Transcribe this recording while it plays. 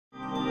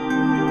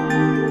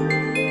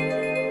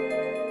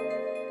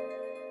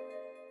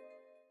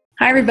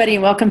everybody,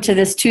 and welcome to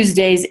this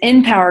Tuesday's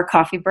InPower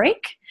Coffee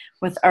Break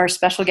with our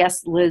special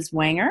guest, Liz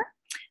Wainger.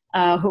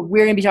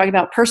 We're going to be talking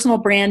about personal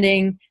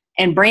branding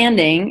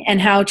and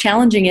how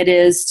challenging it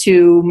is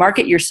to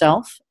market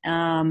yourself,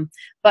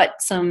 but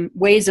some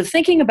ways of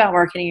thinking about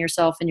marketing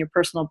yourself and your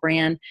personal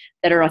brand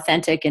that are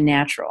authentic and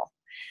natural.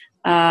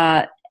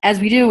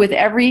 As we do with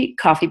every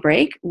coffee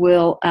break,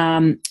 we'll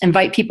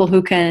invite people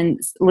who can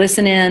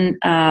listen in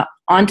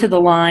onto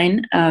the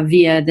line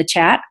via the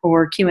chat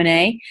or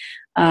Q&A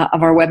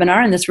of our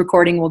webinar, and this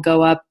recording will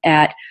go up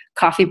at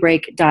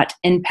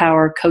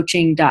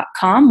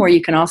coffeebreak.InPowerCoaching.com, where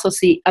you can also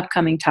see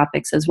upcoming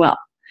topics as well.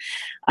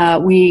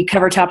 We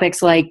cover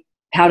topics like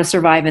how to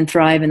survive and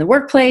thrive in the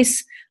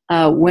workplace,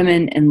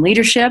 women in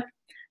leadership,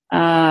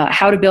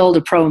 how to build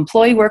a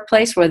pro-employee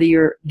workplace, whether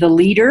you're the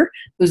leader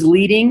who's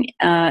leading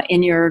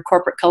in your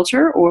corporate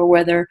culture or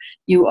whether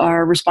you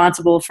are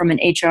responsible from an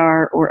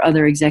HR or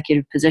other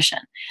executive position.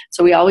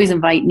 So we always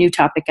invite new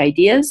topic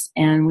ideas,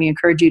 and we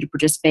encourage you to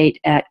participate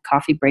at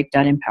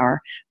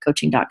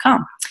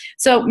coffeebreak.InPowerCoaching.com.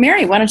 So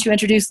Mary, why don't you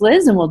introduce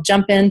Liz, and we'll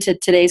jump into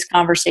today's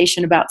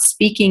conversation about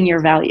speaking your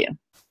value.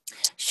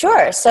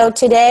 Sure. So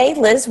today,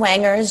 Liz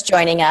Wainger is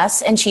joining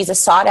us, and she's a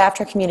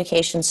sought-after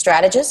communication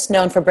strategist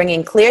known for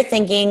bringing clear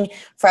thinking,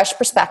 fresh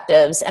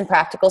perspectives, and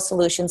practical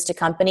solutions to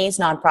companies,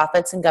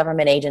 nonprofits, and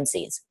government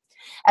agencies.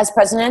 As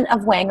president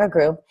of Wainger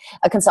Group,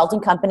 a consulting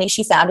company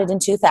she founded in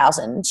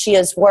 2000, she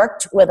has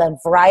worked with a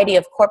variety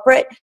of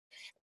corporate,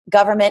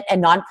 government,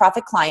 and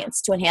nonprofit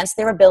clients to enhance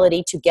their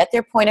ability to get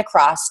their point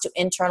across to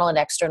internal and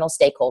external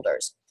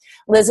stakeholders.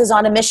 Liz is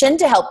on a mission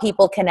to help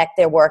people connect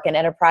their work and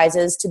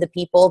enterprises to the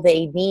people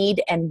they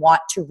need and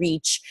want to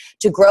reach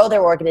to grow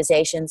their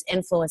organizations,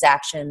 influence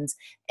actions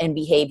and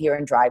behavior,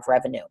 and drive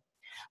revenue.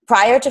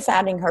 Prior to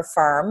founding her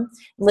firm,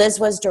 Liz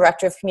was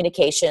director of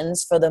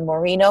communications for the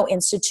Moreno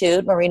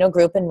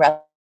Group in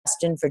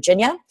Reston,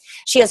 Virginia.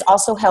 She has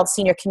also held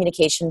senior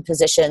communication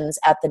positions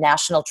at the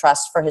National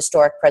Trust for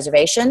Historic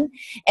Preservation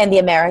and the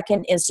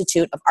American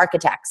Institute of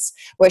Architects,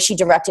 where she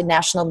directed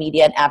national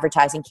media and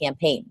advertising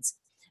campaigns.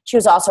 She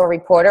was also a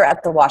reporter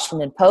at the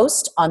Washington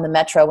Post, on the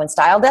Metro and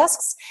Style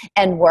desks,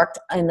 and worked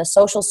in the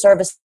social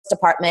service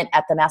department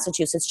at the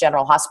Massachusetts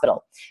General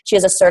Hospital. She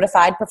is a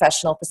certified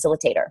professional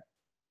facilitator.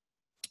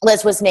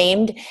 Liz was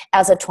named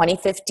as a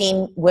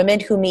 2015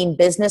 Women Who Mean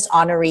Business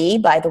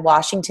honoree by the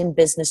Washington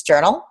Business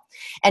Journal,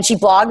 and she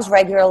blogs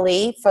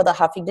regularly for the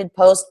Huffington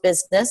Post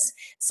business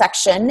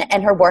section,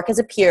 and her work has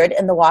appeared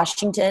in the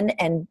Washington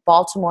and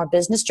Baltimore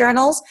Business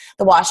Journals,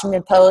 the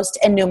Washington Post,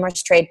 and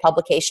numerous trade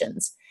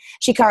publications.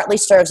 She currently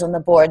serves on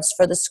the boards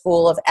for the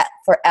School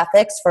for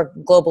Ethics for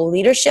Global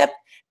Leadership,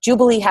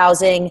 Jubilee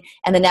Housing,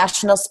 and the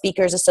National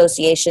Speakers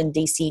Association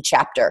DC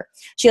chapter.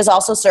 She has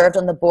also served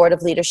on the board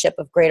of leadership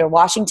of Greater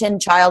Washington,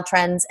 Child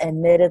Trends,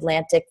 and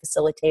Mid-Atlantic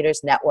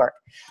Facilitators Network.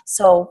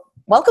 So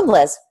welcome,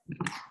 Liz.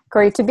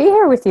 Great to be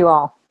here with you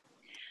all.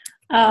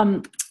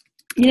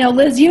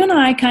 Liz, you and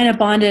I kind of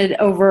bonded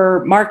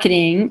over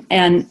marketing,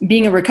 and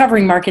being a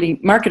recovering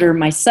marketer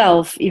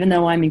myself, even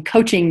though I'm in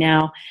coaching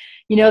now,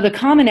 the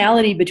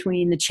commonality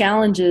between the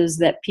challenges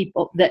that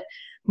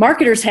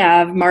marketers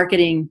have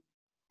marketing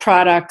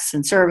products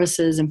and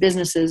services and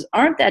businesses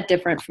aren't that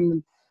different from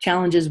the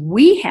challenges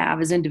we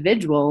have as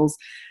individuals,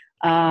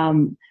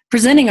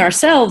 presenting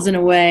ourselves in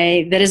a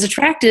way that is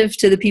attractive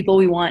to the people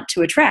we want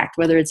to attract,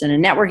 whether it's in a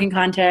networking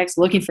context,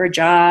 looking for a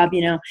job,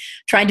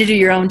 trying to do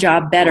your own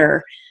job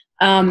better.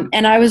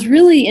 And I was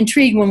really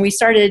intrigued when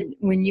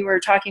you were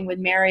talking with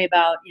Mary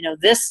about,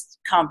 this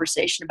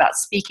conversation about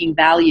speaking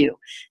value,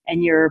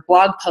 and your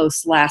blog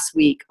post last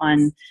week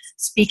on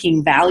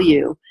speaking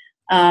value.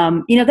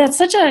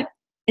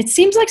 It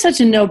seems like such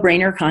a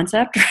no-brainer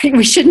concept, right?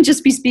 We shouldn't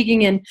just be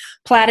speaking in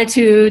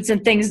platitudes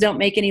and things don't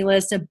make any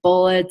list of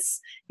bullets,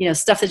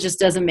 stuff that just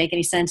doesn't make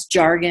any sense,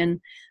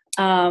 jargon.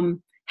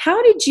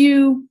 How did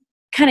you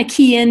kind of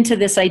key into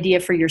this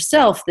idea for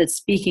yourself that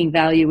speaking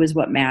value is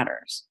what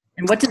matters?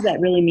 And what does that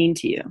really mean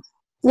to you?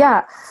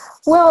 Yeah,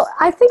 well,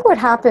 I think what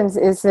happens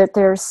is that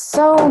there's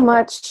so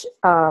much,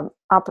 so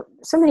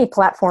many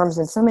platforms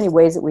and so many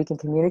ways that we can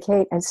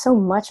communicate, and so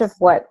much of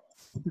what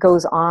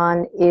goes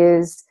on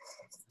is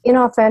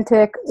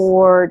inauthentic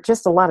or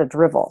just a lot of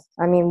drivel.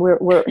 I mean,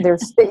 there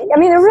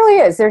really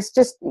is. There's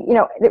just,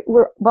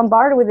 we're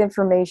bombarded with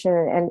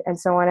information and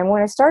so on. And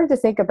when I started to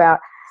think about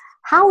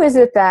how is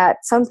it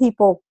that some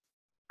people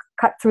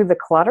cut through the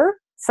clutter,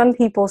 some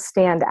people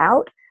stand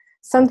out,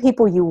 some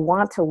people you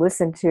want to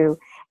listen to,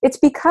 it's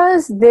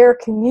because they're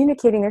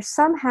communicating, they're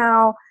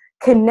somehow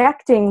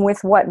connecting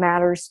with what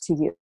matters to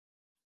you.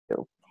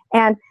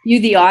 And you,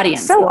 the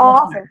audience, so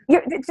often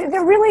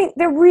they're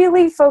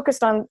really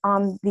focused on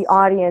the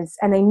audience,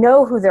 and they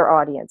know who their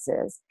audience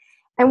is.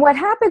 And what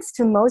happens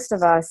to most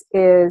of us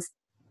is,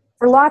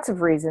 for lots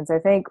of reasons, I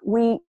think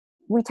we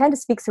tend to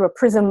speak through a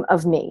prism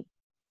of me.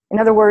 In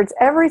other words,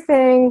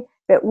 everything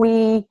that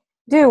we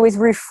do is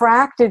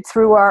refracted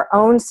through our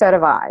own set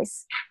of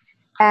eyes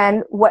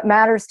and what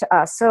matters to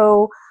us.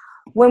 So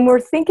when we're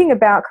thinking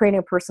about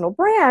creating a personal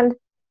brand,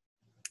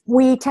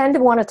 we tend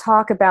to want to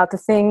talk about the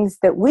things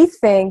that we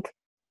think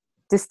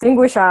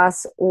distinguish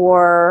us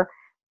or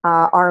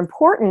are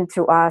important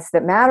to us,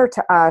 that matter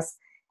to us,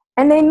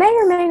 and they may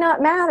or may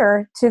not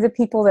matter to the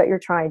people that you're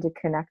trying to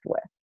connect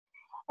with.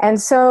 And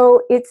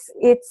so it's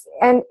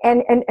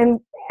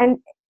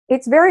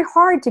very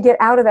hard to get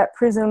out of that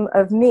prism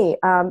of me.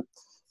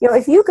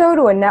 If you go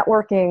to a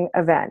networking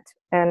event,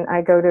 and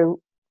I go to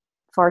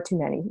far too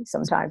many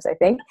sometimes, I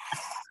think,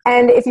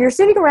 and if you're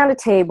sitting around a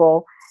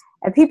table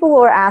and people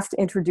are asked to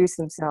introduce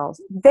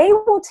themselves, they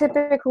will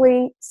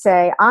typically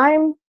say,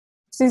 "I'm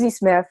Susie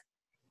Smith,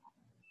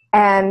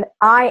 and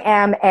I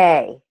am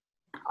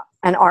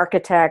an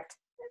architect,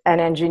 an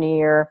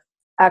engineer,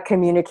 a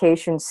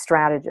communications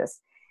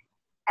strategist."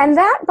 And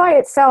that by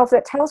itself,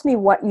 that tells me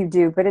what you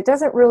do, but it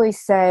doesn't really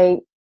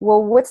say,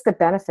 well, what's the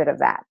benefit of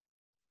that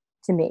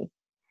to me?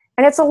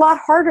 And it's a lot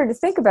harder to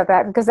think about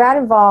that because that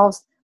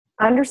involves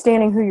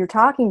understanding who you're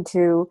talking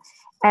to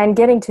and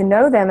getting to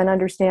know them and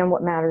understand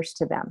what matters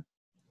to them.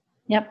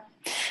 Yep.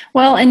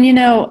 Well,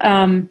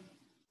 and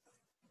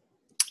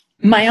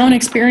my own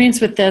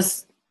experience with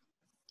this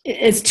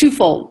is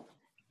twofold.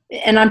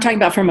 And I'm talking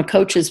about from a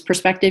coach's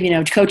perspective,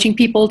 coaching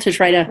people to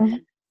try to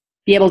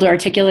be able to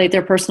articulate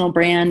their personal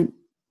brand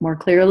more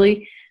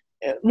clearly.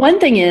 One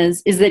thing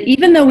is that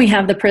even though we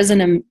have the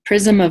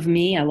prism of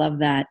me, I love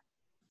that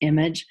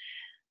image,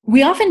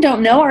 we often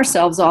don't know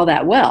ourselves all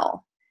that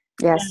well.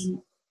 Yes.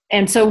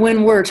 And so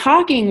when we're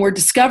talking, we're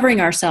discovering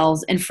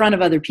ourselves in front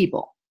of other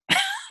people.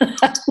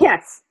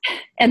 Yes.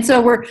 And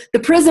so the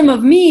prism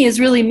of me is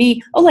really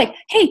me. Oh, like,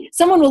 hey,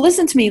 someone will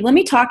listen to me. Let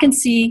me talk and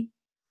see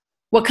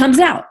what comes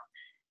out.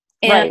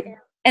 Right.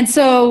 And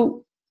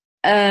so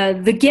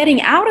the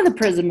getting out of the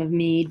prism of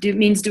me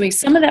means doing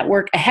some of that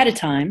work ahead of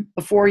time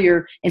before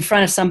you're in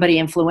front of somebody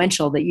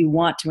influential that you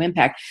want to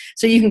impact.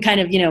 So you can kind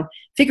of,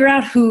 figure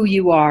out who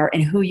you are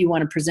and who you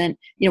want to present,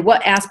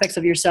 what aspects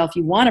of yourself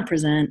you want to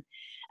present.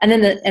 And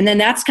then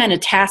that's kind of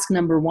task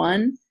number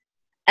one.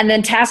 And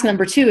then task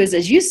number two is,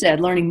 as you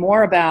said, learning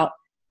more about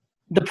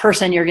the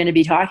person you're going to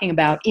be talking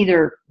about,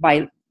 either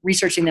by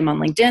researching them on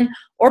LinkedIn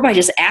or by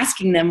just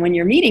asking them when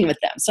you're meeting with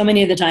them. So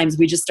many of the times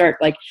we just start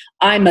like,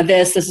 I'm a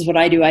this is what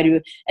I do.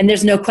 And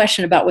there's no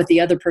question about what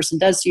the other person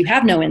does. So you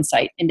have no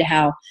insight into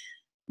how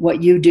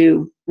what you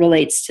do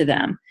relates to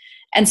them.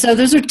 And so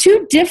those are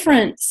two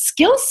different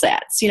skill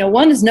sets.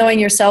 One is knowing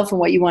yourself and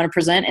what you want to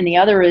present. And the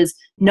other is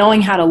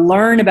knowing how to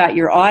learn about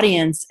your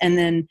audience and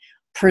then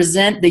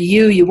present the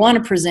you want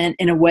to present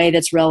in a way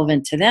that's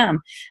relevant to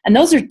them. And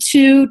those are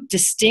two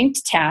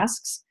distinct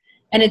tasks.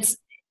 And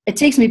it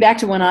takes me back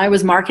to when I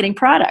was marketing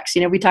products.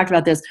 We talked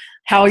about this.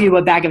 How are you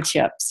a bag of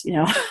chips?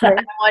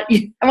 Right.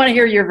 I want to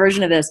hear your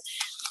version of this.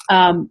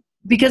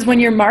 Because when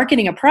you're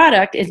marketing a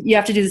product, you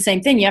have to do the same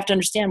thing. You have to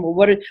understand, well,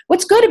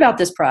 what's good about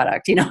this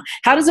product?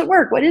 How does it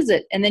work? What is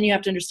it? And then you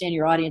have to understand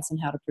your audience and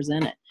how to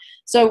present it.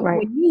 So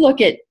when you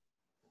look at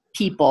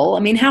people,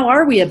 how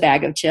are we a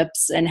bag of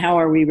chips and how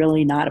are we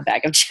really not a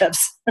bag of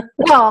chips?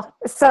 Well,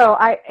 so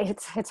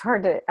it's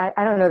hard to,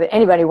 I don't know that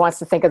anybody wants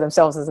to think of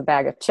themselves as a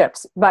bag of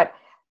chips, but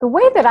the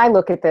way that I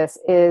look at this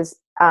is,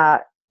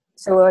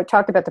 so I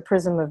talked about the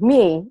prism of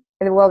me,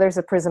 and well, there's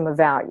a prism of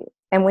value.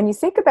 And when you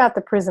think about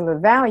the prism of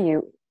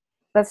value,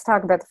 let's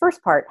talk about the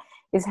first part,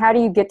 is how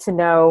do you get to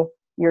know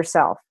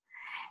yourself?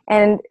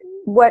 And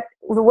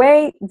the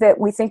way that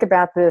we think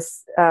about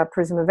this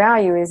prism of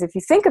value is, if you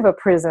think of a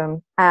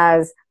prism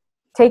as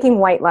taking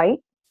white light,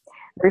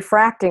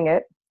 refracting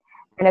it,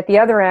 and at the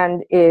other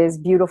end is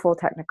beautiful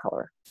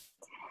technicolor.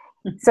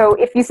 So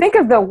if you think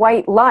of the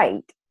white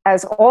light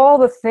as all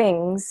the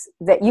things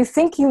that you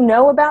think you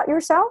know about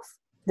yourself,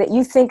 that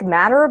you think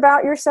matter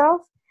about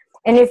yourself,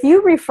 and if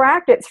you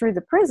refract it through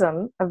the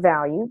prism of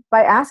value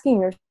by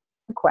asking yourself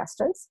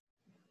questions,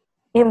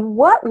 in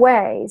what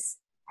ways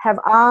have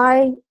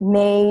I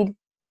made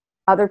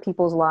other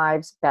people's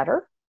lives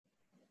better?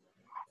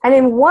 And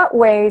in what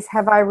ways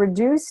have I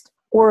reduced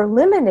or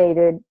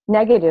eliminated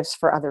negatives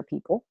for other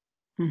people?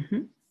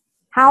 Mm-hmm.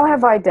 How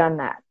have I done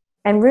that?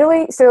 And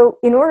really, so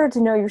in order to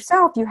know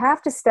yourself, you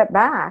have to step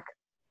back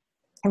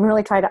and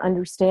really try to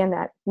understand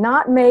that.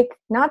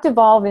 Not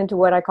devolve into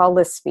what I call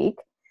list speak,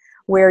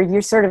 where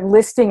you're sort of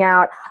listing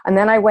out, and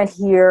then I went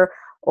here,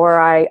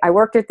 or I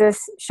worked at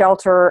this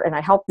shelter and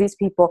I helped these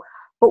people.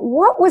 But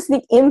what was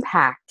the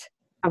impact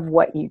of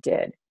what you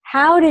did?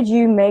 How did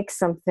you make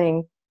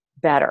something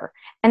better?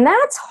 And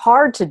that's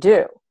hard to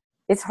do.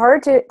 It's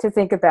hard to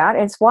think about.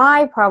 And it's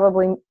why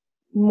probably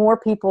more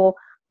people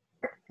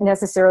aren't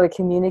necessarily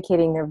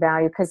communicating their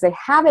value, because they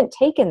haven't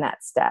taken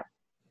that step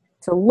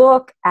to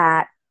look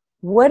at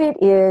what it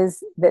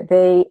is that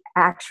they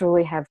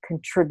actually have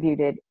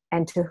contributed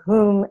and to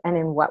whom and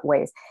in what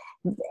ways.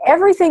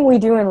 Everything we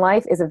do in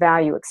life is a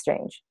value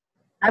exchange.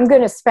 I'm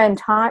going to spend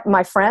time,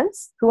 my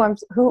friends, who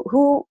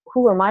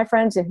are my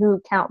friends and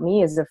who count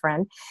me as a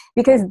friend,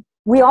 because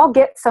we all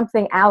get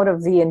something out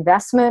of the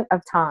investment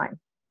of time,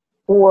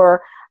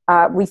 or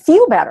we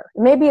feel better.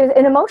 Maybe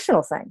an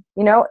emotional thing.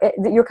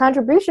 Your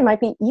contribution might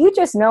be, you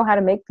just know how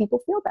to make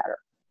people feel better.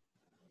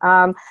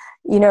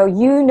 You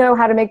know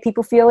how to make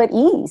people feel at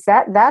ease.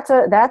 That's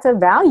a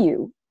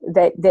value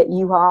that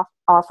you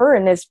offer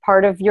and is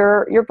part of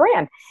your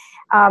brand.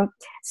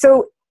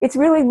 So it's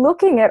really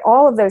looking at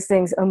all of those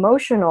things: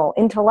 emotional,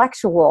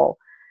 intellectual,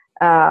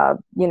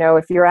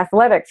 if you're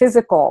athletic,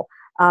 physical,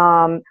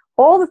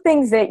 all the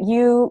things that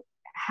you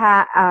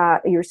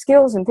have, your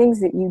skills and things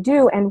that you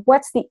do, and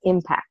what's the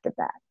impact of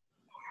that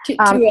to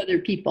other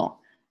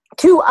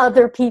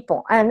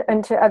people.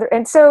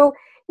 And so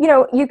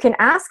you can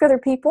ask other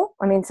people.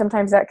 I mean,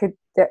 sometimes that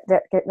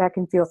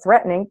can feel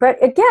threatening,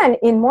 but again,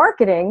 in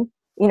marketing,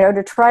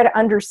 to try to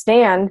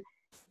understand.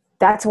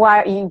 That's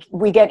why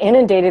we get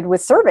inundated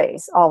with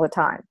surveys all the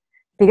time,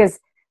 because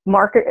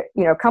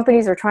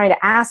companies are trying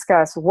to ask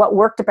us what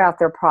worked about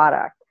their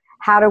product.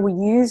 How do we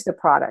use the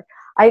product?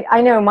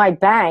 I know my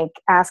bank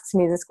asks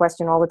me this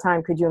question all the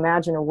time. Could you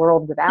imagine a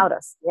world without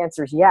us? The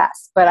answer is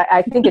yes. But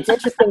I think it's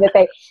interesting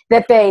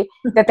that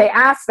they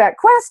ask that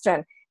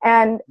question.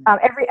 And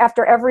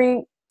after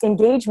every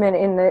engagement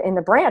in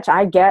the branch,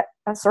 I get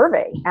a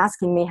survey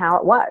asking me how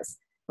it was,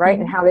 right,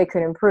 and how they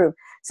could improve.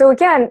 So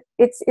again,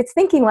 it's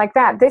thinking like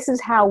that. This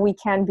is how we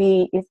can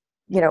be,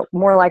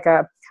 more like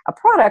a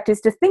product, is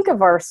to think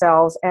of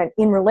ourselves and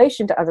in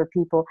relation to other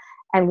people,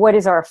 and what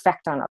is our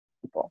effect on other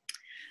people.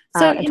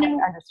 So and to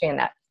understand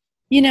that.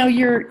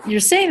 You're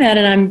saying that,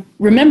 and I'm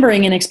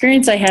remembering an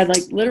experience I had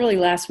like literally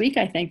last week,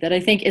 I think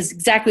is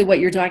exactly what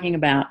you're talking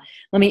about.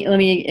 Let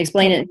me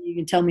explain it. You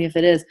can tell me if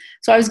it is.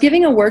 So I was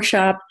giving a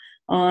workshop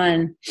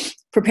on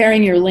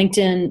preparing your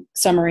LinkedIn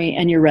summary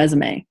and your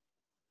resume.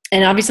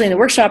 And obviously in the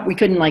workshop, we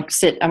couldn't I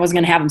wasn't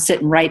going to have them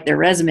sit and write their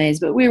resumes,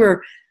 but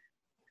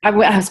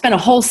I spent a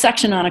whole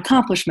section on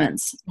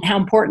accomplishments and how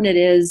important it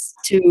is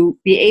to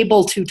be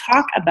able to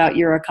talk about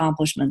your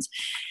accomplishments.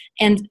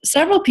 And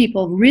several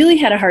people really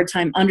had a hard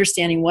time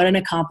understanding what an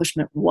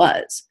accomplishment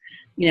was.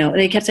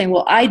 They kept saying,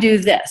 well, I do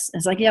this. And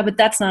it's like, yeah, but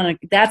that's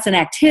an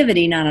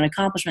activity, not an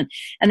accomplishment.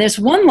 And this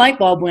one light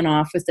bulb went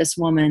off with this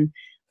woman.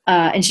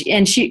 And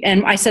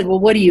I said, well,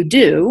 what do you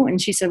do? And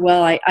she said,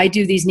 well, I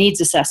do these needs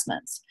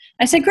assessments.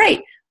 I said,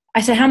 great.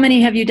 I said, how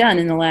many have you done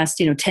in the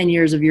last, 10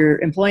 years of your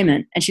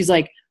employment? And she's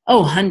like,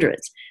 oh,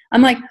 hundreds.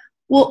 I'm like,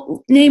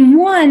 well, name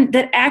one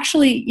that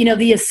actually,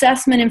 the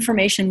assessment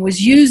information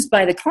was used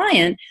by the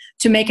client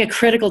to make a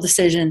critical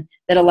decision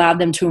that allowed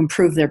them to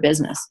improve their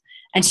business.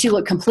 And she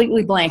looked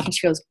completely blank and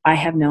she goes, I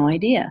have no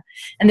idea.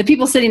 And the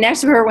people sitting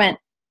next to her went,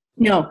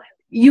 no,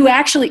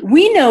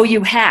 we know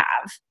you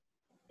have.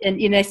 And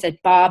they said,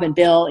 Bob and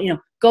Bill,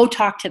 go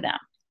talk to them.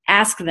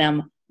 Ask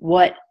them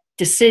what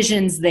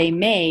decisions they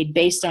made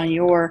based on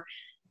your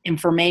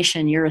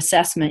information, your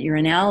assessment, your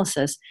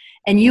analysis,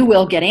 and you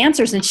will get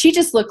answers. And she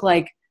just looked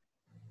like,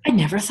 I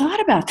never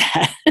thought about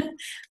that.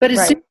 But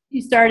as soon as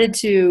you started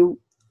to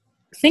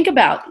think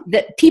about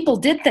that people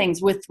did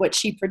things with what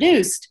she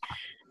produced,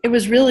 it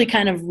was really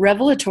kind of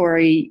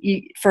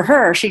revelatory for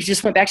her. She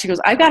just went back, she goes,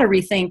 I've got to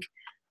rethink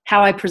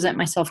how I present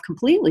myself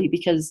completely,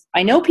 because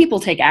I know people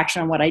take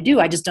action on what I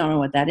do. I just don't know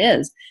what that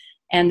is.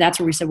 And that's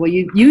where we said, well,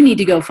 you need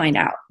to go find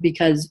out,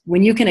 because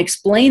when you can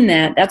explain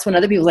that, that's when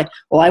other people are like,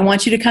 well, I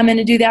want you to come in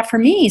and do that for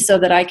me so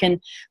that I can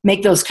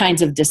make those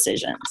kinds of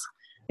decisions.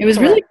 It was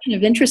really kind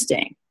of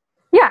interesting.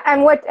 Yeah,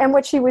 and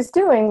what she was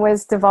doing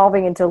was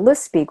devolving into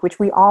list speak, which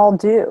we all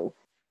do,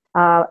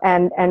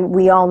 and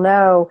we all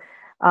know.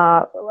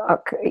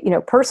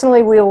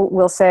 Personally,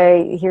 we'll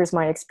say, "Here's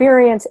my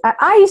experience."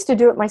 I used to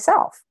do it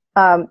myself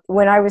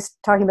when I was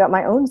talking about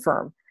my own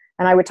firm,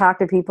 and I would talk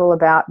to people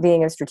about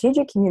being a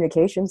strategic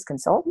communications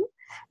consultant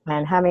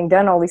and having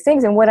done all these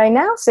things. And what I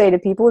now say to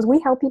people is,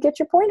 "We help you get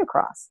your point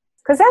across,"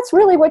 because that's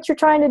really what you're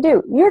trying to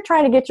do. You're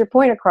trying to get your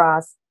point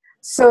across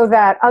so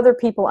that other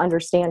people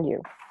understand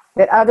you,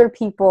 that other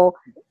people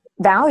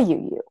value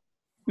you,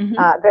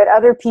 that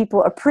other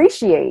people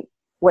appreciate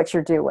what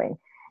you're doing.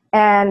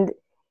 And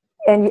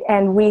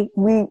we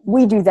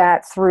do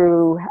that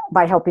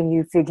by helping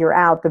you figure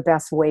out the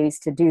best ways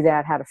to do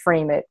that, how to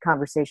frame it,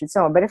 conversation,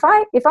 so on. But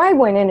if I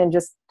went in and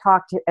just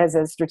talked as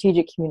a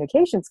strategic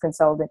communications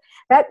consultant,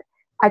 that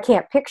I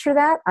can't picture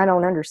that. I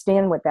don't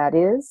understand what that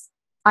is.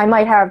 I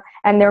might have,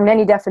 and there are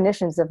many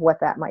definitions of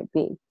what that might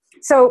be.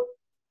 So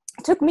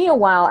it took me a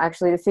while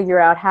actually to figure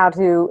out how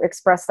to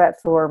express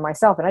that for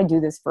myself. And I do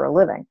this for a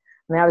living.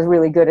 I mean, I was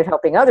really good at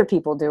helping other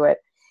people do it.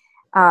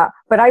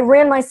 But I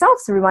ran myself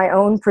through my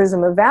own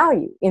prism of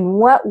value. In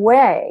what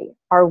way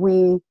are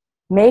we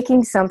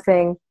making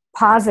something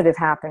positive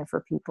happen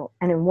for people?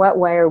 And in what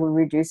way are we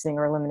reducing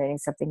or eliminating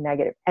something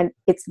negative? And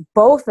it's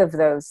both of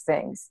those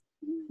things.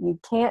 You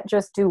can't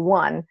just do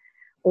one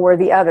or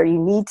the other. You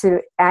need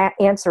to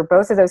answer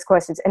both of those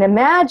questions. And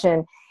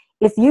imagine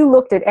if you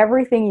looked at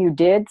everything you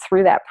did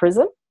through that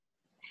prism,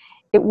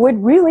 it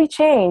would really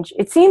change.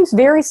 It seems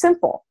very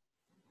simple,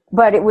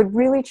 but it would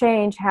really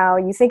change how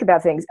you think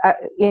about things.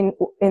 In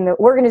the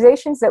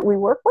organizations that we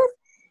work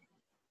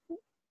with,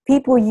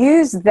 people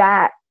use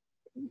that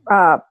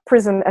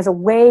prism as a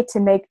way to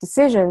make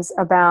decisions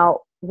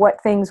about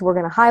what things we're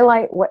going to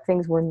highlight, what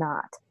things we're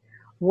not.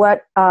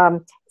 What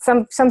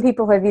some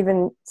people have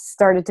even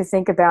started to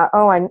think about.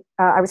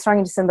 I was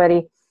talking to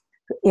somebody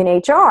in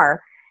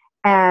HR,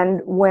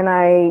 and when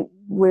I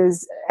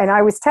was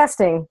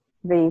testing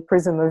the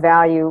prism of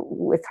value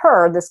with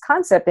her, this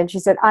concept, and she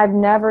said, I've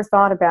never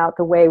thought about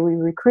the way we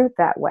recruit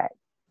that way.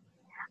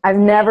 I've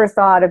never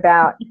thought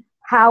about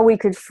how we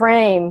could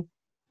frame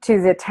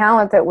to the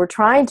talent that we're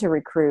trying to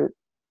recruit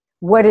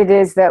what it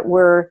is that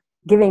we're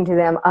giving to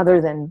them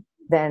other than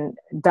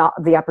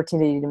the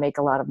opportunity to make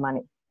a lot of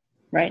money.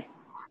 Right.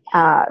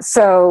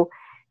 So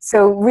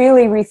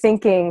really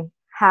rethinking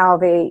how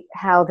they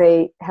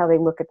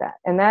look at that,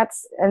 and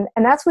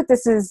that's what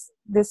this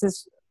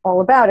is all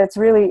about.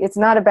 It's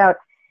not about,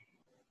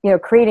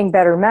 creating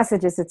better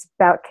messages. It's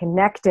about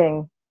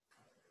connecting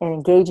and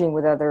engaging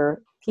with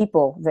other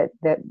people that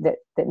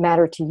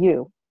matter to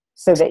you,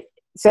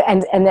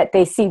 and that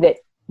they see that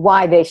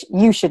why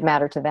you should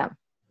matter to them.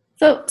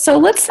 So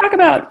let's talk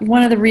about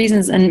one of the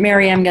reasons, and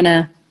Mary, I'm going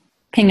to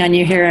ping on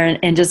you here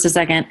in just a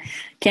second.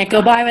 Can't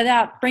go by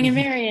without bringing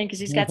Mary in because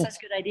she's got such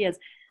good ideas.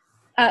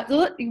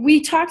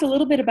 We talked a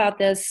little bit about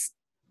this,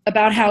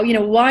 about how,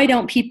 why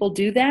don't people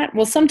do that?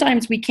 Well,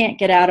 sometimes we can't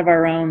get out of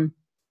our own,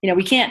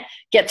 we can't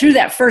get through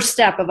that first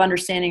step of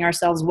understanding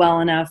ourselves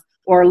well enough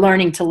or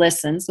learning to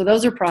listen. So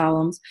those are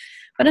problems.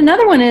 But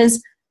another one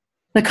is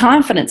the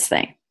confidence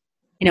thing.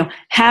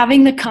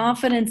 Having the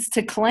confidence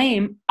to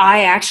claim,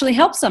 I actually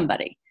help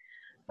somebody,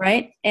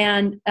 right?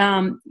 And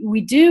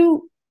we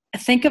do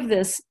think of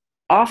this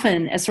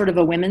often as sort of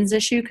a women's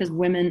issue because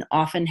women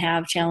often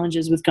have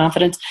challenges with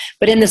confidence.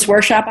 But in this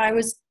workshop I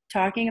was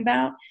talking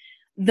about,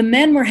 the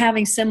men were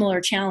having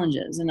similar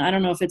challenges. And I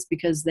don't know if it's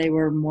because they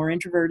were more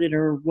introverted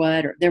or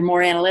what, or they're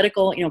more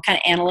analytical, kind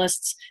of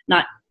analysts,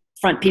 not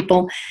front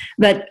people.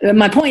 But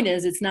my point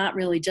is, it's not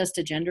really just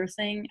a gender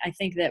thing. I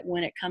think that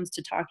when it comes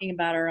to talking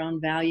about our own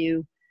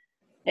value,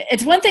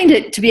 it's one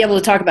thing to be able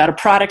to talk about a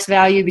product's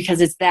value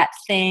because it's that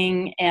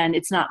thing and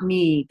it's not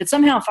me. But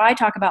somehow if I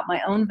talk about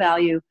my own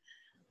value,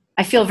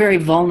 I feel very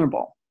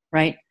vulnerable,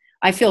 right?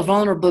 I feel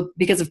vulnerable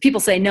because if people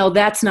say, no,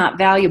 that's not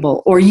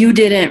valuable, or you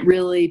didn't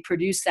really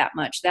produce that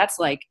much, that's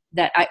like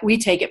that. We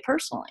take it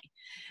personally.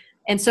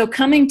 And so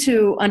coming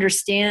to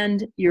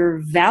understand your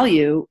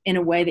value in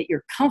a way that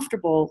you're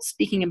comfortable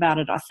speaking about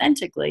it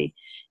authentically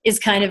is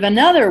kind of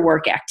another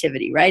work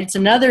activity, right? It's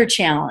another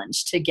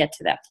challenge to get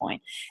to that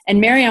point.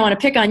 And Mary, I want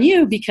to pick on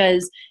you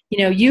because,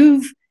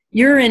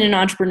 you're in an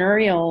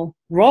entrepreneurial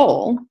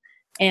role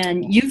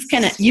and you've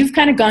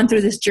kind of gone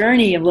through this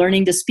journey of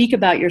learning to speak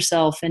about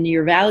yourself and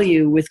your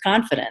value with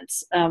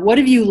confidence. What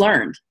have you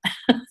learned?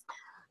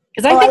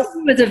 Because I think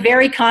you was a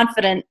very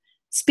confident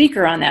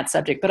speaker on that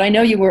subject, but I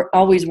know you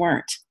always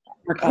weren't.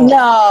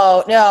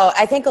 No.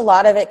 I think a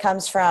lot of it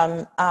comes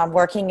from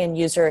working in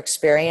user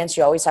experience.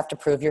 You always have to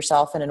prove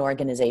yourself in an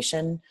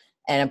organization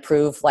and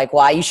prove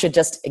why you should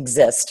just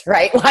exist,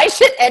 right? Why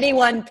should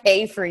anyone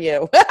pay for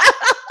you?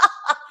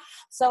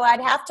 So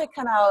I'd have to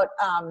come out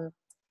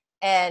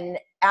and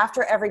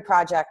after every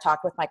project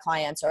talk with my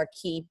clients or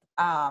keep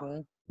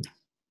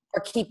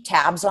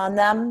tabs on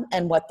them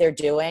and what they're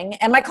doing.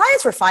 And my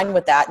clients were fine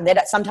with that. And they'd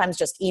sometimes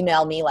just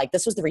email me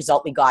this was the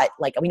result we got.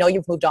 We know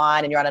you've moved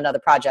on and you're on another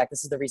project.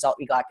 This is the result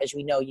we got because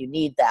we know you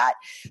need that.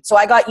 So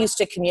I got used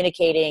to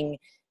communicating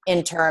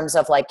in terms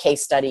of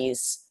case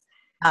studies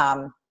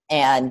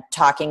and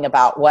talking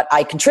about what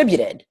I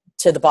contributed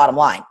to the bottom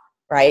line,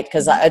 right?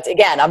 Because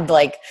again, I'm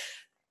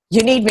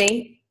you need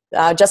me,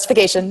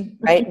 justification,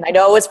 right? And I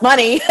know it's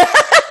money.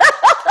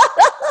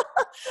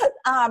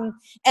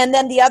 And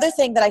then the other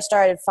thing that I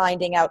started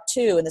finding out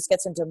too, and this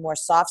gets into more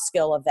soft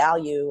skill of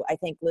value, I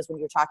think, Liz, when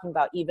you're talking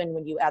about even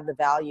when you add the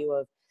value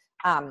of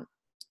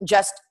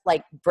just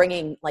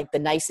bringing the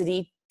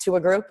nicety to a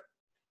group,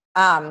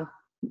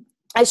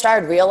 I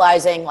started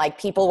realizing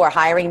people were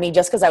hiring me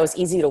just because I was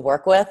easy to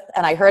work with.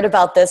 And I heard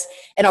about this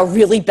in a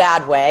really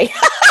bad way.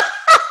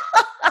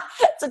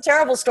 It's a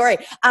terrible story.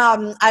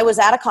 I was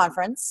at a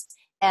conference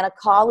and I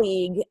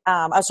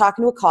was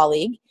talking to a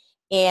colleague.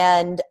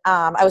 And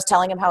I was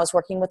telling him how I was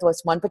working with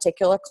this one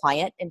particular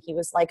client. And he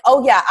was like,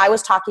 oh, yeah, I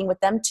was talking with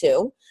them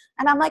too.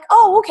 And I'm like,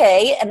 oh,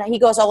 okay. And he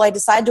goes, oh, I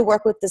decided to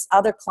work with this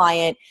other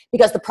client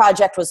because the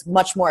project was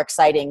much more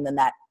exciting than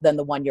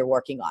the one you're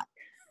working on.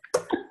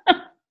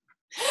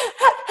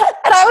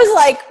 And I was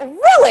like,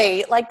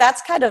 really?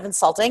 That's kind of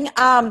insulting.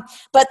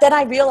 But then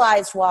I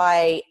realized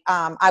why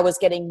I was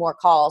getting more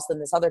calls than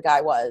this other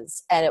guy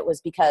was. And it was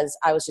because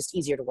I was just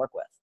easier to work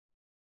with.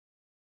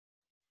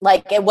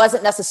 It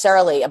wasn't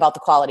necessarily about the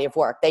quality of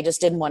work. They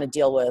just didn't want to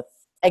deal with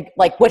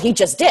what he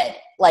just did.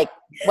 What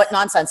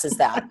nonsense is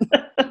that?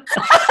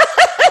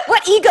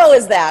 What ego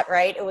is that,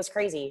 right? It was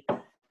crazy.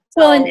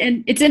 Well,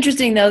 and it's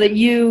interesting though that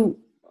you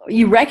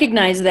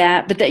recognize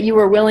that, but that you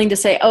were willing to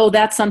say, oh,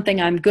 that's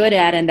something I'm good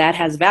at and that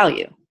has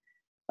value.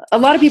 A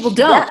lot of people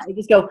don't. Yeah. They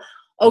just go,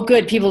 oh,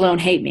 good, people don't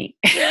hate me.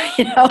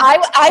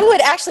 I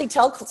would actually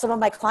tell some of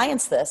my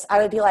clients this.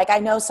 I would be like, I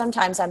know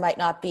sometimes I might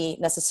not be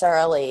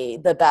necessarily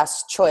the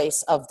best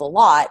choice of the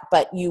lot,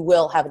 but you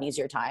will have an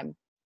easier time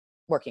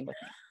working with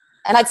me.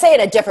 And I'd say it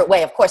a different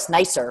way, of course,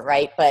 nicer,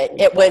 right? But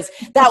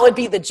that would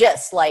be the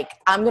gist.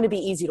 I'm going to be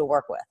easy to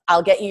work with.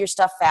 I'll get you your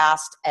stuff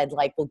fast and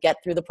we'll get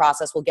through the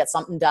process. We'll get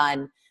something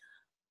done.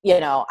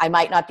 I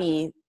might not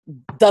be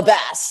the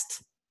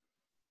best,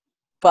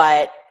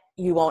 but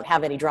you won't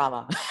have any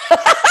drama.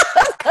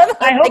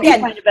 I hope you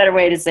find a better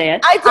way to say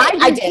it.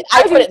 I did.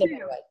 I put it in a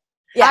better way.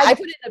 Yeah, I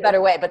put it in a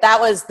better way, but that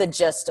was the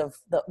gist of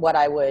what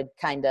I would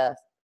kind of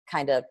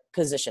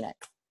position it.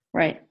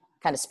 Right.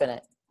 Kind of spin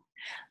it.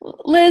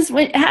 Liz,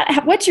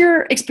 what's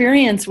your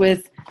experience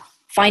with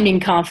finding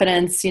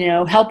confidence,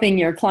 helping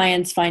your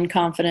clients find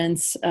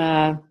confidence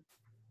to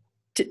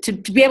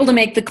be able to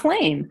make the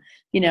claim,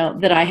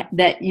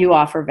 that you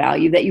offer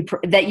value,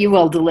 that you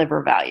will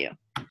deliver value?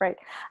 Right.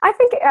 I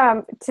think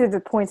to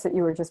the points that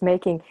you were just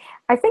making,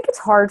 I think it's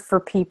hard for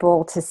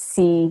people to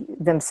see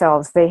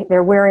themselves.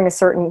 They're wearing a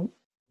certain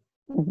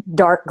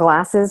dark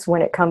glasses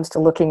when it comes to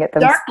looking at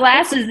them. Dark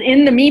glasses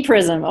in the me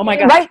prism. Oh my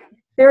God. Right.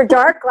 There are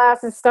dark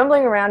glasses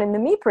stumbling around in the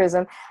me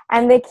prism,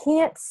 and they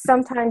can't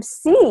sometimes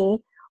see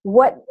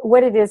what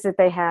it is that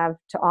they have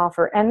to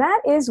offer. And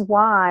that is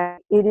why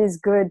it is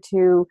good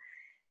to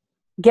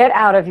get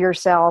out of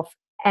yourself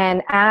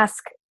and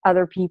ask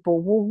other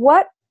people,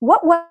 well,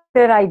 what was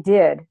it I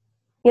did?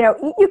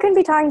 You can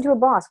be talking to a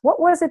boss. What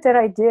was it that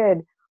I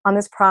did on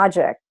this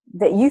project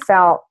that you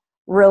felt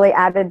really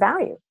added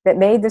value, that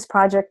made this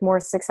project more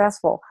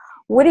successful?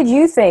 What did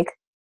you think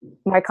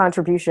my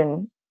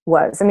contribution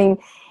was? I mean,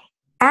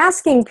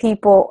 asking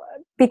people,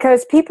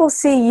 because people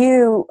see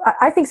you,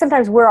 I think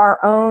sometimes we're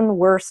our own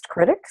worst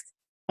critics.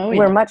 Oh, yeah.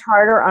 We're much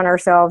harder on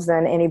ourselves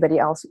than anybody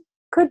else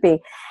could be.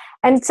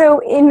 And so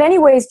in many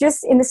ways,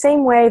 just in the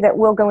same way that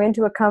we'll go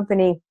into a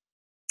company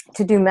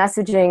to do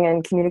messaging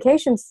and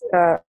communications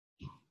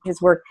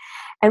his work,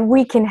 and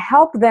we can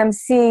help them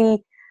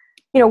see,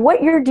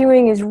 what you're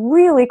doing is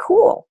really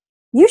cool.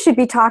 You should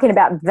be talking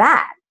about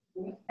that.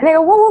 And they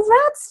go, well,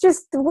 that's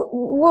just,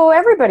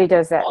 everybody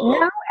does that.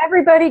 No,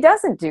 everybody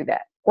doesn't do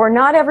that. Or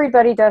not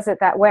everybody does it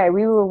that way.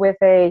 We were with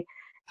a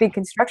big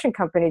construction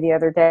company the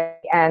other day,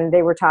 and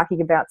they were talking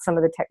about some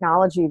of the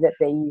technology that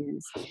they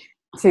use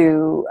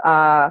to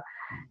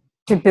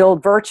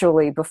build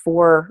virtually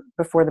before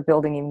the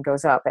building even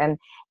goes up.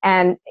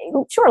 And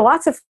sure,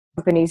 lots of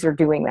companies are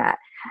doing that.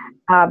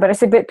 But I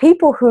said, but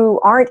people who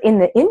aren't in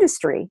the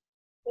industry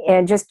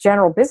and just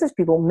general business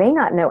people may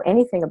not know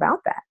anything about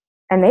that.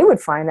 And they would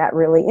find that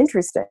really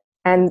interesting.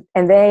 And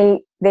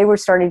they were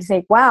starting to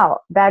think, wow,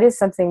 that is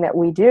something that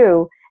we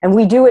do, and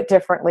we do it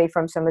differently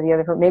from some of the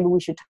other. Maybe we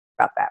should talk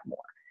about that more.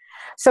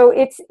 So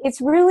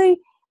it's really,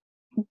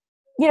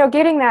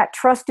 getting that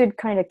trusted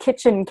kind of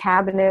kitchen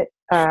cabinet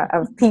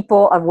of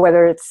people, of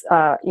whether it's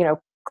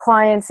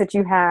clients that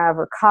you have,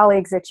 or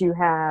colleagues that you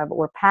have,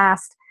 or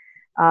past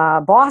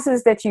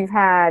bosses that you've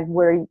had,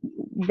 where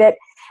that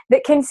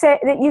can say,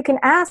 that you can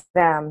ask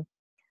them,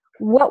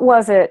 what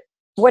was it?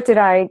 What did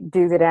I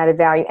do that added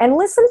value? And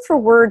listen for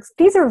words.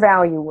 These are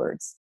value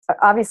words.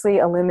 Obviously,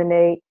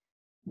 eliminate,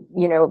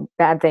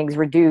 bad things,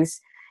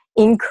 reduce,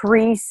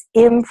 increase,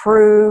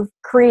 improve,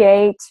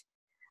 create.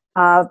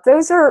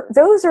 Those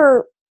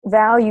are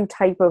value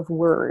type of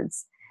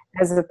words,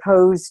 as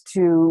opposed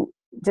to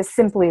just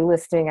simply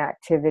listing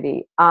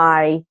activity.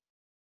 I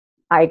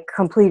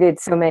completed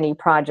so many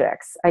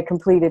projects. I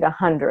completed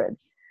 100.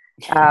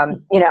 Okay,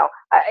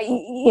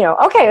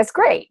 that's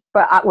great.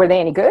 But were they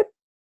any good?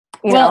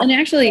 And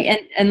actually,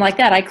 and like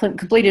that, I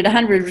completed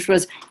 100, which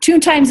was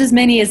 2 times as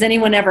many as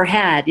anyone ever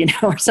had,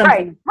 or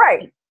something.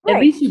 Right. At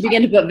least you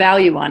begin to put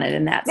value on it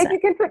in that sense. You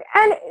can put,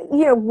 and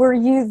were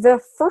you the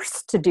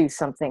first to do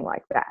something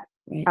like that?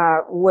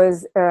 Right.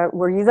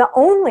 Were you the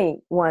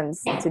only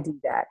ones to do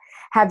that?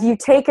 Have you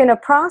taken a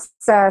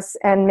process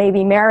and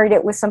maybe married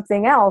it with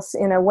something else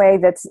in a way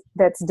that's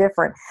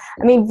different?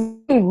 I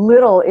mean, very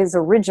little is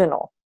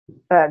original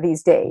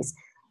these days.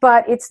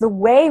 But it's the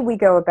way we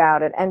go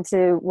about it. And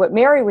to what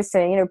Mary was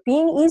saying,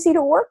 being easy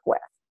to work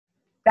with,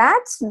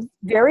 that's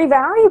very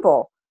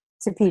valuable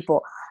to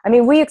people. I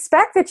mean, we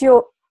expect that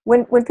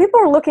when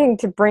people are looking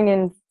to bring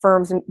in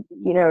firms,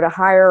 to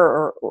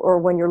hire, or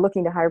when you're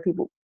looking to hire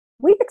people,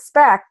 we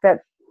expect that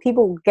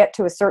people get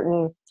to a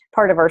certain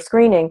part of our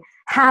screening,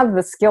 have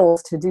the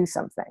skills to do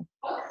something.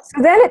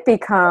 So then it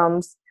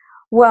becomes,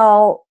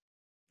 well,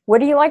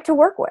 what do you like to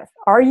work with?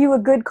 Are you a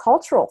good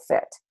cultural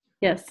fit?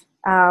 Yes.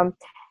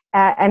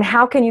 And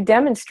how can you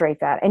demonstrate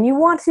that? And you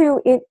want to,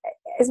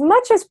 as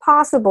much as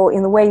possible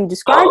in the way you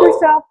describe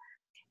yourself,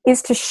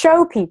 is to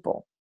show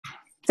people.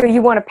 So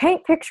you want to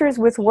paint pictures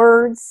with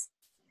words,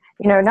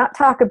 not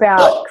talk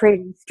about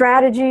creating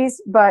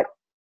strategies, but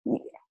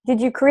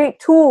did you create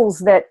tools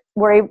that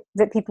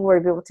people were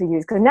able to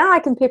use? Because now I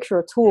can picture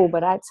a tool,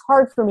 but it's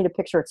hard for me to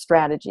picture a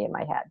strategy in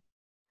my head,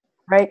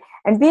 right?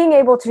 And being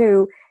able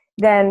to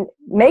then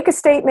make a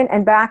statement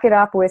and back it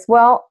up with,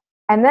 well,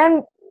 and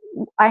then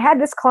I had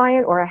this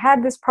client, or I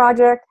had this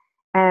project,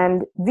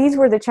 and these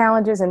were the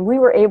challenges, and we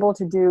were able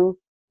to do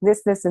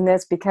this, this, and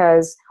this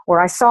because,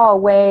 or I saw a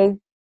way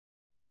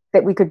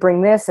that we could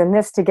bring this and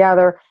this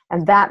together,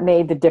 and that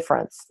made the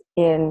difference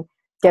in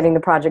getting the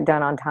project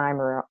done on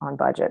time or on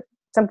budget,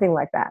 something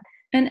like that.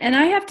 And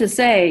I have to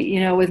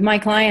say, with my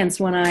clients,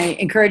 when I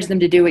encourage them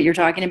to do what you're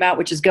talking about,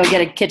 which is go get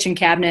a kitchen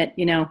cabinet,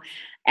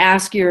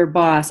 ask your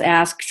boss,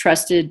 ask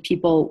trusted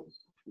people,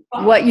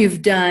 what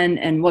you've done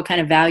and what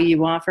kind of value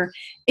you offer.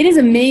 It is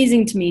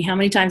amazing to me how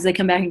many times they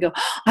come back and go,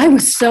 I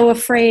was so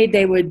afraid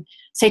they would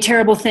say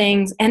terrible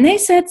things, and they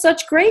said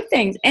such great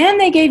things, and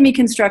they gave me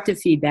constructive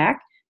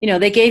feedback.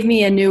 They gave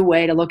me a new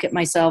way to look at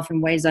myself in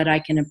ways that I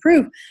can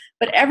improve.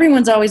 But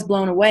everyone's always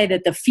blown away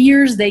that the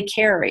fears they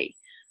carry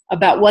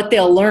about what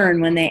they'll learn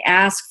when they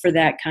ask for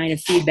that kind of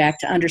feedback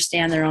to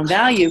understand their own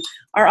value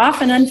are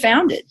often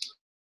unfounded.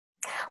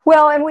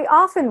 Well, and we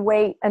often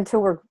wait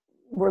until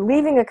we're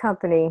leaving a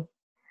company.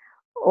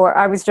 Or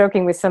I was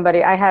joking with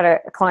somebody, I had a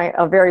client,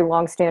 a very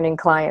long-standing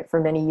client for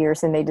many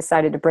years, and they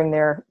decided to bring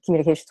their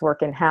communications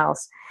work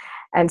in-house.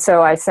 And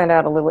so I sent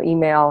out a little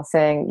email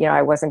saying,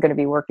 I wasn't going to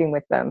be working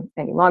with them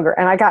any longer.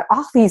 And I got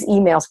all these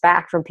emails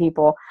back from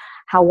people,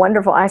 how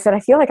wonderful. I said, I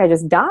feel like I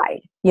just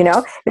died,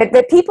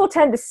 that people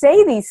tend to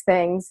say these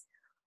things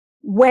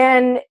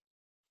when,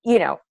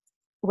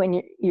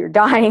 when you're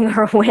dying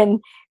or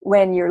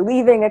when you're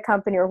leaving a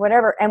company or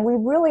whatever. And we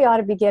really ought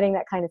to be getting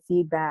that kind of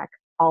feedback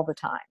all the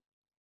time.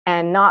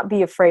 And not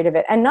be afraid of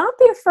it. And not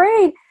be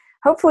afraid.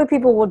 Hopefully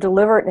people will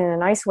deliver it in a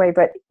nice way.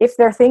 But if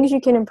there are things you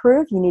can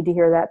improve, you need to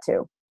hear that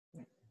too.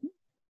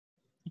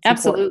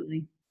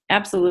 Absolutely.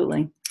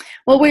 Absolutely.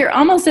 Well, we're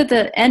almost at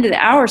the end of the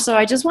hour. So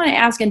I just want to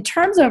ask, in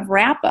terms of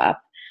wrap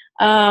up,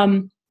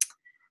 what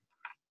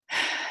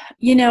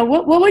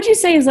would you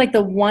say is like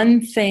the one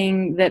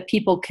thing that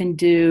people can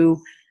do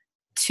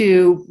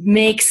to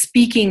make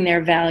speaking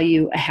their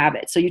value a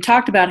habit? So you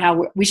talked about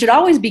how we should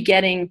always be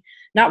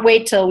not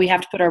wait till we have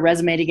to put our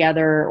resume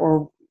together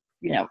or,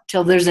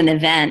 till there's an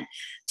event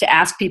to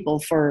ask people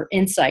for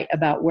insight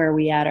about where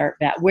we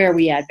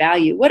add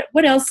value.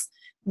 What else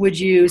would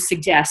you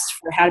suggest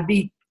for how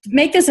to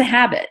make this a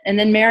habit? And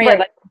then Mary, I'd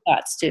like your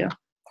thoughts too.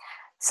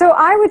 So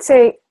I would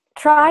say,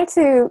 try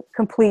to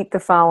complete the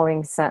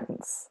following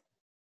sentence.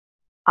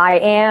 I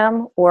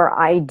am, or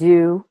I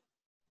do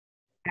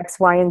X,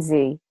 Y, and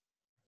Z.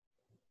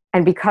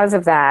 And because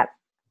of that,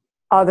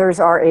 others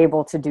are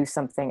able to do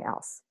something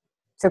else.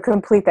 So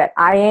complete that.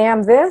 I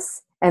am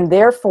this, and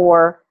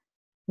therefore,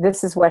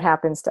 this is what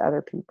happens to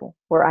other people.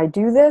 Or I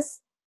do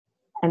this,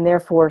 and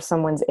therefore,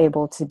 someone's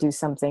able to do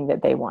something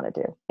that they want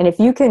to do. And if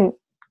you can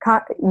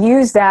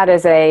use that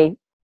as a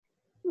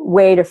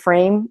way to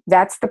frame,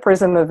 that's the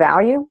prism of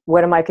value.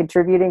 What am I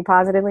contributing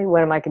positively?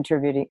 What am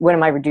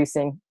I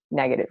reducing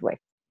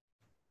negatively?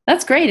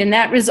 That's great. And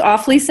that is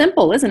awfully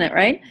simple, isn't it?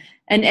 Right?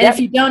 And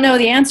if you don't know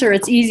the answer,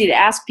 it's easy to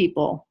ask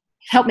people,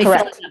 help me fill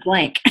in that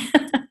blank.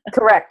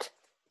 Correct.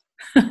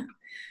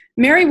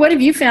 Mary, what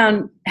have you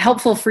found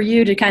helpful for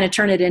you to kind of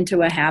turn it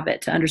into a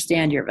habit to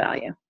understand your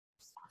value?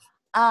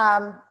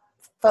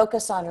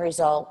 Focus on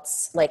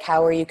results. Like,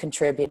 how are you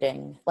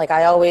contributing? Like,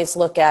 I always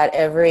look at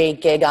every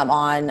gig I'm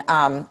on.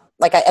 And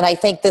I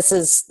think this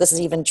is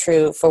even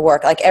true for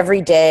work. Like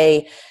every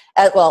day,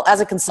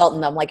 as a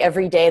consultant, I'm like,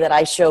 every day that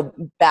I show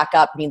back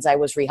up means I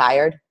was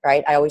rehired,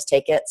 right? I always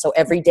take it. So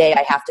every day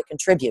I have to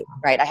contribute,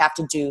 right? I have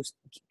to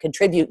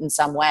contribute in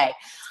some way.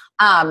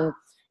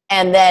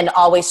 And then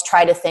always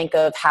try to think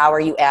of how are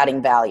you adding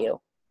value.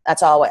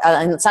 That's all.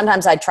 And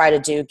sometimes I try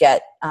to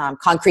get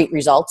concrete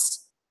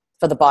results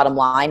for the bottom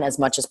line as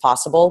much as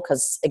possible.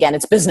 Because again,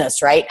 it's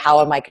business, right?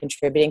 How am I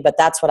contributing? But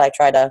that's what I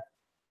try to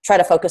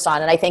focus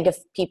on. And I think if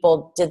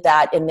people did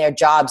that in their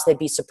jobs, they'd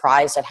be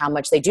surprised at how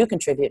much they do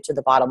contribute to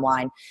the bottom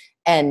line.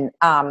 And,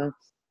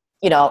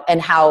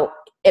 and how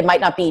it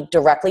might not be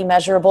directly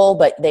measurable,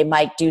 but they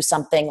might do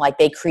something like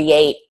they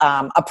create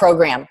a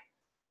program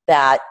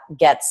that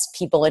gets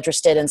people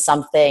interested in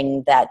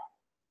something that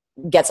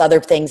gets other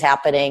things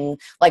happening,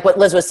 like what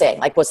Liz was saying,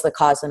 like what's the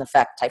cause and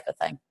effect type of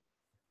thing.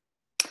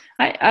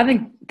 I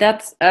think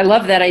I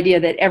love that idea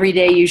that every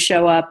day you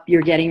show up,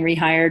 you're getting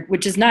rehired,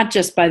 which is not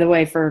just, by the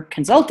way, for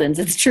consultants.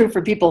 It's true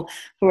for people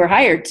who are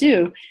hired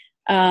too.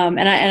 And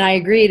I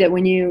agree that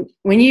when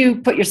you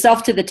put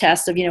yourself to the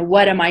test of,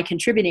 what am I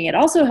contributing? It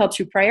also helps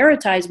you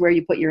prioritize where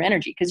you put your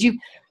energy. Because you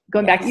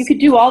could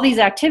do all these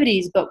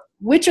activities, but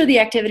which are the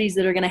activities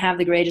that are going to have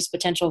the greatest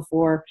potential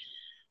for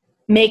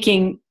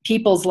making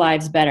people's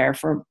lives better,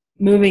 for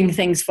moving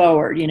things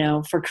forward,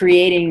 for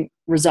creating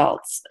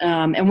results.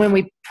 And when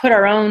we put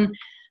our own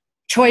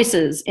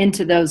choices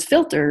into those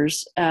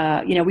filters,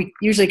 we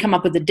usually come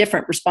up with a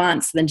different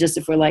response than just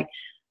if we're like,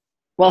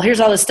 well, here's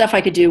all this stuff I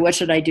could do. What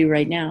should I do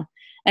right now?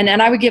 And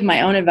I would give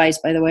my own advice,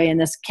 by the way, in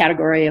this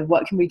category of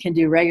what we can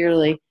do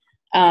regularly,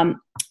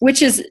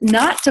 which is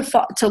not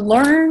to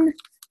learn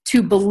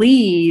to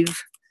believe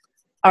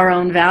our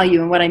own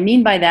value. And what I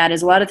mean by that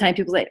is a lot of times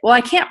people say, well,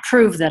 I can't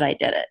prove that I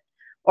did it.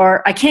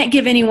 Or I can't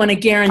give anyone a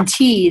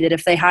guarantee that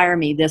if they hire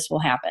me, this will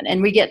happen.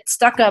 And we get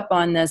stuck up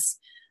on this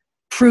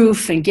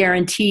proof and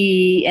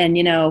guarantee. And,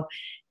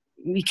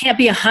 you can't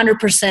be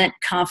 100%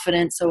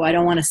 confident, so I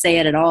don't want to say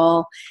it at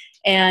all.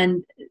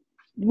 And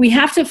we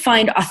have to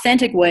find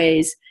authentic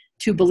ways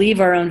to believe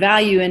our own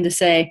value and to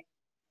say,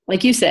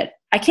 like you said,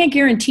 I can't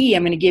guarantee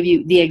I'm going to give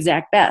you the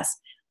exact best,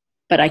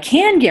 but I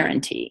can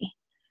guarantee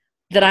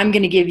that I'm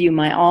going to give you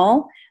my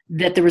all,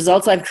 that the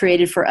results I've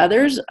created for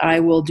others,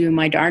 I will do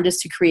my darndest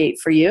to create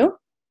for you.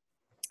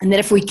 And that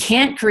if we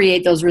can't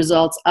create those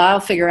results, I'll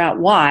figure out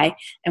why,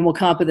 and we'll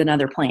come up with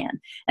another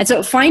plan. And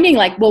so finding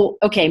like, well,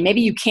 okay,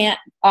 maybe you can't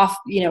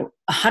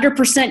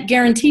 100%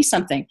 guarantee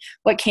something.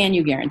 What can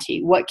you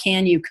guarantee? What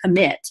can you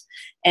commit?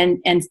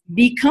 And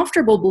be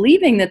comfortable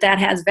believing that that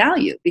has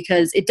value,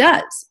 because it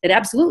does. It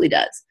absolutely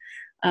does.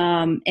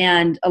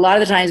 And a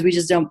lot of the times we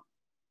just don't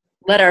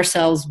let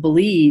ourselves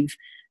believe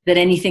that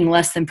anything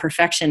less than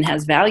perfection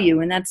has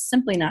value, and that's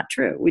simply not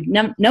true.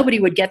 Nobody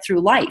would get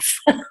through life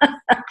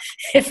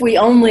if we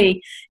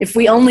only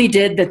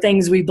did the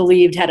things we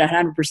believed had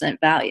 100%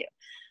 value.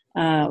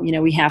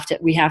 We have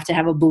to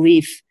have a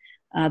belief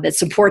that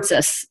supports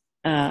us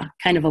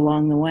kind of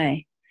along the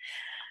way,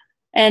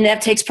 and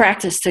that takes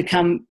practice to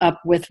come up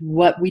with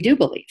what we do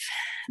believe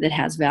that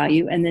has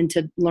value, and then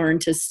to learn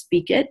to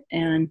speak it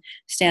and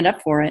stand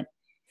up for it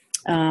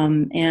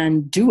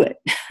and do it.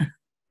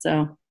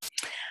 So.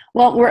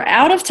 Well, we're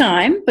out of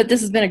time, but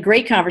this has been a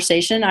great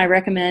conversation. I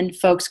recommend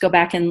folks go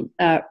back and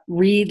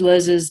read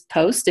Liz's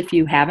post if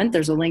you haven't.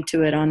 There's a link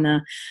to it on the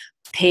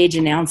page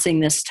announcing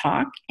this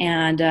talk.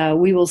 And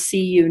we will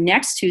see you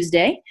next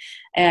Tuesday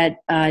at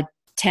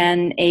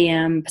 10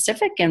 a.m.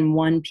 Pacific and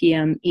 1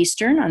 p.m.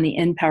 Eastern on the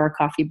InPower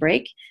Coffee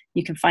Break.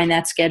 You can find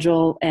that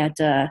schedule at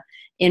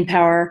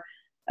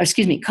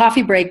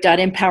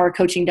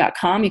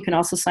coffeebreak.InPowerCoaching.com. You can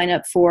also sign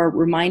up for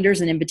reminders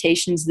and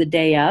invitations the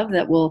day of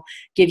that will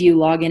give you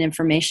login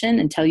information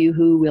and tell you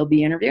who we'll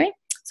be interviewing.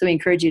 So we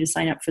encourage you to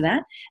sign up for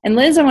that. And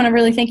Liz, I want to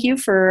really thank you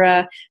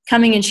for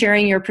coming and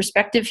sharing your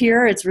perspective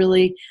here.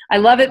 I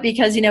love it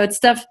because, it's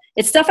stuff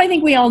I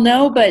think we all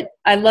know, but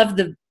I love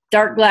the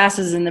dark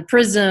glasses and the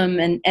prism,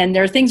 and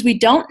there are things we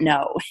don't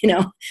know,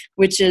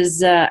 which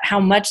is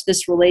how much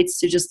this relates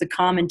to just the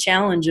common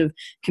challenge of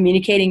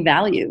communicating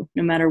value,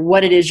 no matter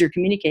what it is you're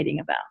communicating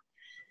about.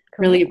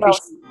 Really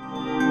appreciate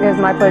it. It was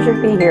my pleasure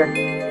to be here.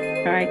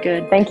 All right,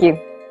 good. Thank you.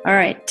 All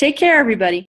right, take care, everybody.